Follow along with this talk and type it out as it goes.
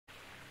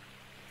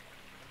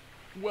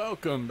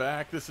Welcome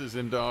back. This is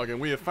Ndog, and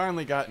we have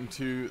finally gotten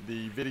to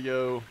the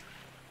video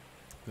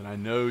that I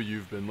know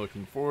you've been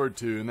looking forward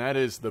to, and that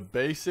is the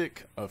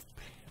basics of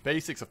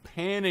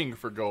panning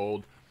for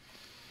gold.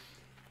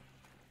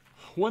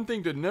 One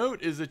thing to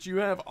note is that you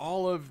have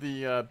all of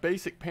the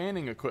basic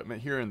panning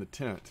equipment here in the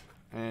tent,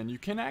 and you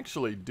can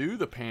actually do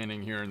the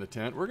panning here in the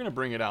tent. We're going to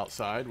bring it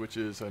outside, which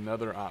is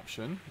another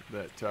option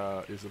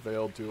that is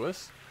available to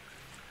us.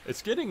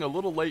 It's getting a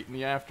little late in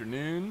the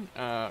afternoon,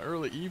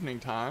 early evening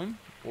time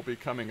will be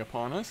coming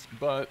upon us,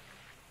 but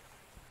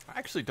I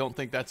actually don't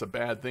think that's a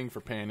bad thing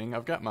for panning.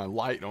 I've got my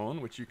light on,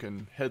 which you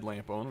can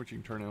headlamp on, which you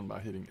can turn on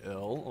by hitting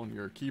L on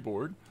your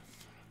keyboard.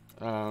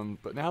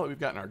 But now that we've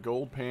gotten our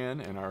gold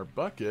pan and our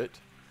bucket,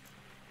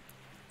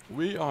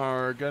 we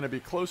are going to be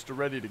close to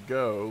ready to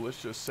go.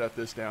 Let's just set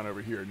this down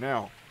over here.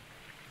 Now,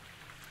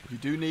 you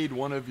do need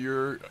one of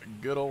your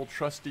good old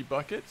trusty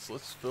buckets.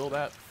 Let's fill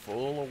that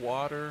full of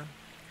water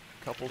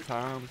a couple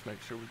times.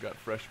 Make sure we've got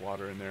fresh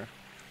water in there.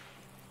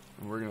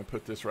 And we're going to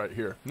put this right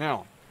here.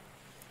 Now,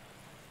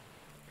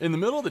 in the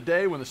middle of the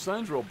day when the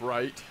sun's real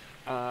bright,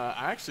 I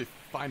actually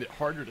find it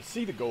harder to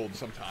see the gold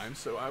sometimes,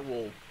 so I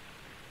will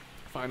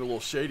find a little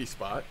shady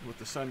spot with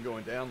the sun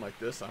going down like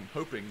this. I'm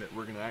hoping that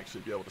we're going to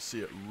actually be able to see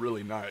it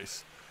really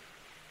nice.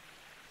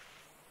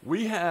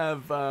 We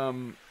have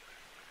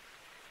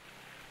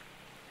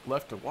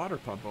left a water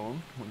pump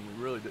on when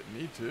we really didn't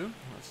need to.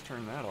 Let's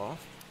turn that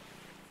off.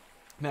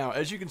 Now,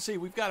 as you can see,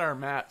 we've got our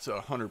mats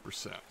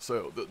 100%.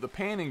 So the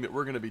panning that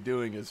we're going to be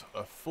doing is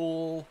a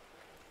full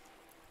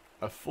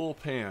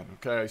pan.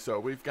 Okay, so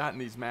we've gotten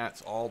these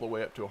mats all the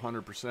way up to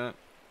 100%,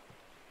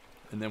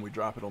 and then we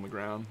drop it on the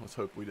ground. Let's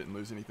hope we didn't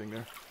lose anything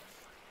there.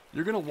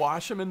 You're going to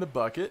wash them in the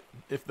bucket.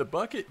 If the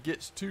bucket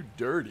gets too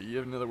dirty,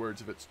 in other words,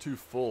 if it's too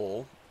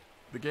full,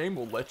 the game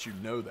will let you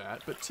know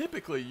that. But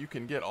typically, you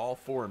can get all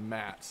 4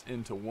 mats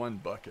into one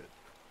bucket.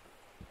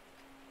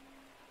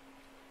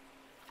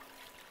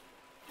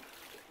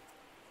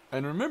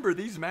 And remember,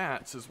 these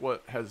mats is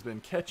what has been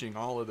catching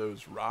all of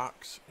those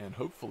rocks and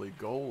hopefully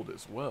gold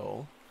as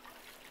well.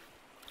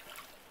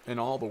 And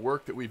all the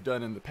work that we've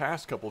done in the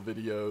past couple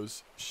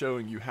videos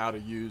showing you how to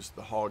use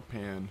the hog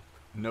pan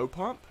no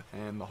pump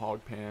and the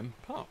hog pan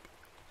pump.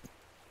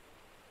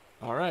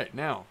 Alright,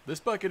 now, this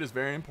bucket is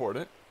very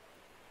important.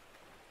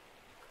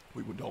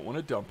 We don't want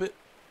to dump it.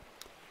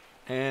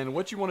 And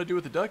what you want to do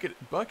with the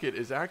bucket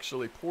is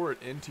actually pour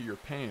it into your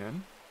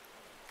pan.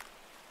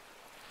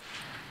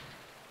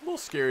 A little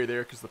scary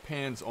there because the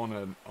pan's on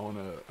an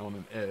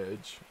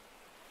edge,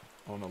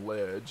 on a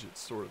ledge.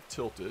 It's sort of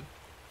tilted.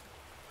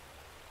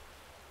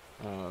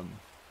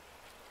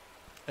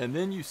 And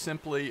then you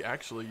simply,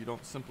 actually, you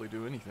don't simply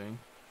do anything.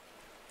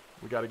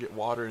 We got to get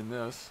water in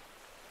this.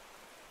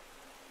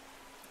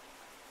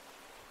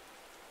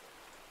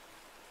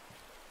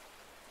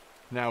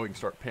 Now we can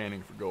start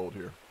panning for gold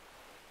here.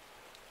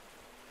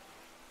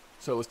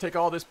 So let's take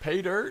all this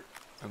pay dirt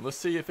and let's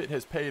see if it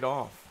has paid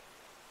off.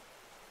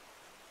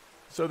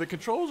 So the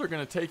controls are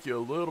going to take you a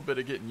little bit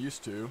of getting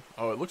used to.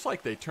 Oh, it looks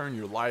like they turn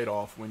your light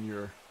off when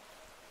you're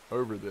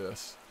over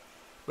this.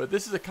 But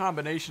this is a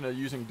combination of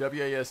using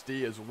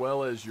WASD as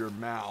well as your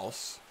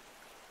mouse.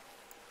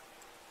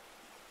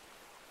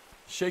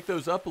 Shake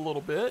those up a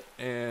little bit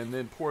and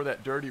then pour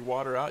that dirty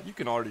water out. You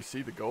can already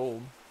see the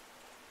gold.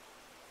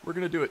 We're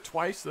going to do it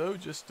twice though,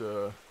 just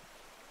to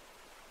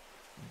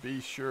be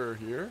sure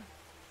here.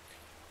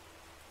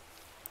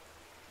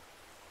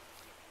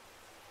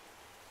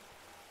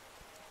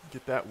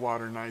 Get that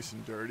water nice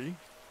and dirty.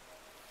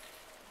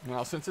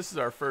 Now, since this is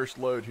our first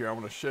load here, I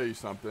want to show you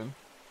something.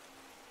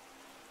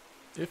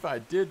 If I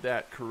did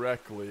that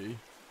correctly,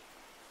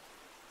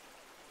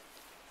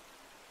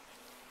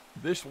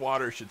 this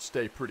water should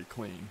stay pretty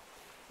clean.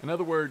 In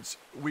other words,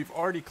 we've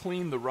already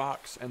cleaned the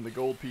rocks and the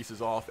gold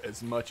pieces off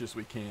as much as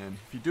we can.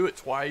 If you do it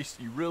twice,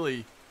 you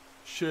really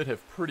should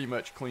have pretty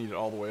much cleaned it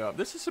all the way up.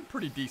 This is some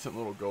pretty decent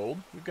little gold.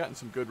 We've gotten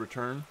some good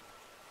return.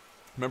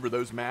 Remember,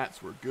 those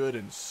mats were good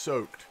and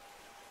soaked.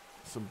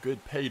 Some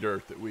good pay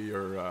dirt that we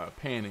are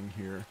panning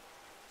here.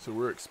 So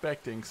we're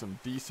expecting some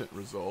decent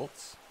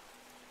results.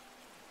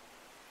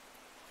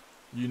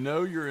 You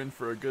know you're in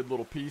for a good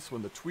little piece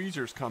when the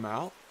tweezers come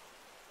out.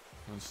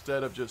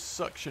 Instead of just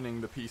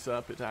suctioning the piece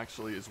up, it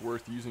actually is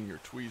worth using your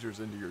tweezers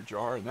into your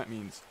jar, and that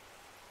means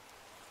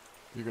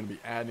you're going to be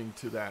adding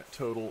to that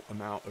total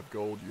amount of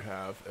gold you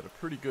have at a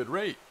pretty good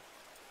rate.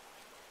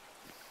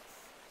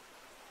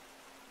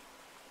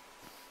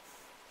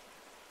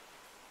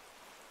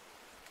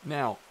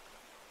 Now,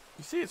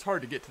 you see it's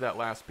hard to get to that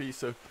last piece,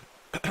 so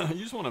you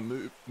just want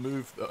to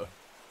move the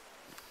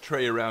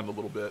tray around a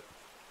little bit.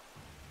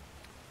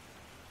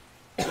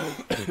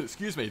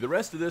 Excuse me. The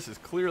rest of this is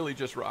clearly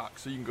just rock,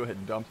 so you can go ahead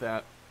and dump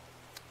that.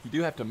 You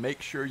do have to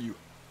make sure you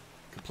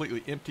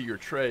completely empty your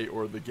tray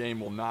or the game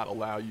will not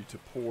allow you to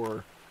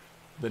pour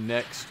the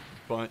next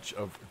bunch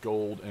of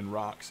gold and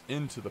rocks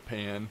into the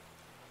pan.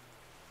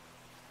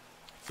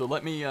 So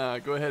let me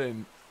go ahead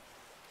and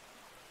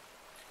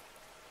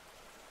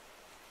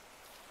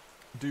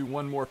do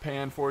one more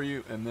pan for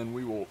you, and then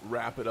we will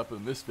wrap it up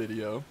in this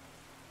video.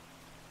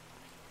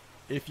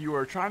 If you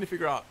are trying to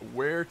figure out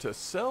where to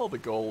sell the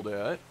gold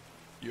at,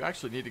 you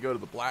actually need to go to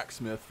the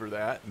blacksmith for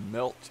that and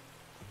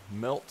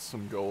melt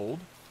some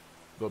gold.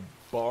 The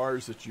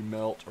bars that you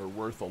melt are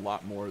worth a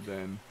lot more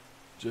than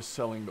just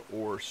selling the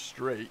ore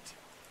straight.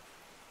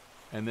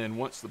 And then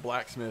once the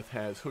blacksmith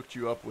has hooked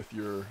you up with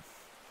your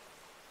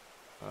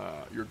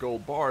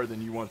gold bar,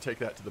 then you want to take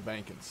that to the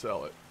bank and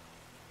sell it.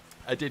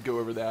 I did go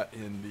over that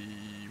in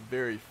the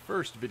very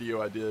first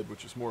video I did,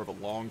 which is more of a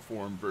long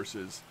form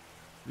versus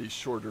these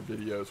shorter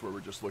videos where we're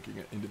just looking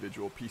at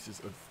individual pieces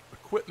of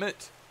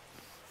equipment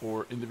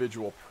or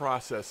individual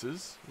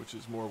processes, which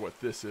is more what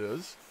this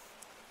is.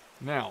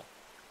 Now,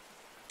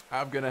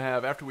 I'm going to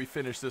have, after we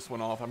finish this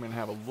one off, I'm going to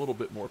have a little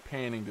bit more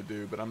panning to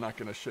do, but I'm not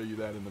going to show you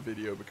that in the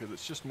video because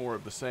it's just more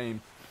of the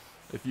same.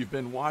 If you've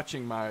been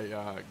watching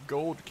my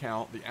gold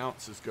count, the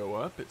ounces go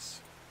up. It's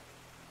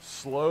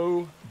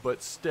slow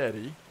but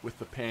steady with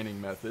the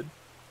panning method.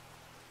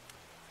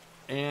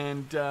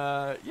 And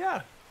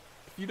yeah,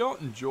 if you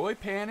don't enjoy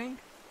panning,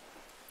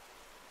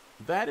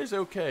 that is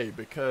okay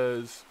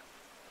because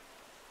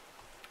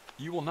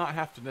you will not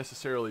have to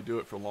necessarily do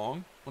it for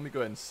long. Let me go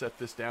ahead and set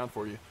this down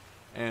for you.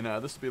 And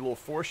this will be a little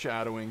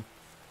foreshadowing.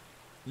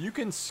 You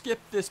can skip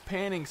this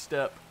panning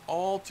step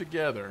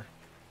altogether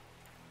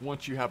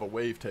once you have a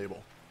wavetable.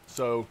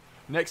 So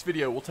next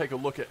video we'll take a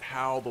look at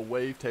how the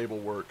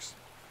wavetable works.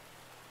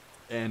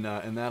 And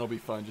that'll be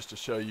fun just to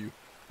show you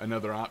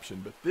another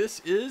option. But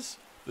this is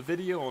the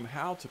video on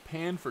how to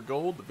pan for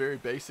gold, the very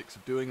basics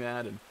of doing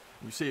that. And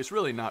you see it's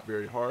really not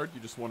very hard. You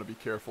just want to be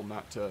careful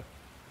not to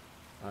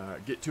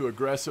get too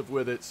aggressive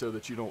with it so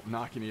that you don't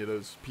knock any of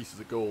those pieces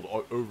of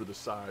gold over the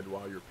side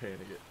while you're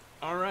panning it.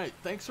 Alright,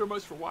 thanks so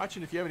much for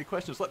watching. If you have any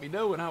questions, let me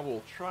know and I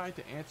will try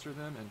to answer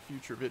them in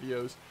future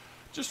videos.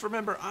 Just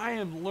remember, I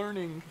am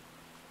learning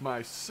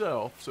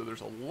myself, so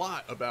there's a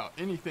lot about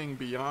anything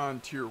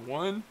beyond Tier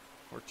 1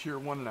 or Tier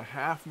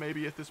 1.5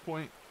 maybe at this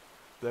point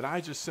that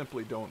I just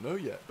simply don't know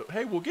yet. But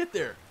hey, we'll get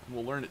there and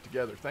we'll learn it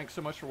together. Thanks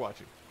so much for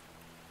watching.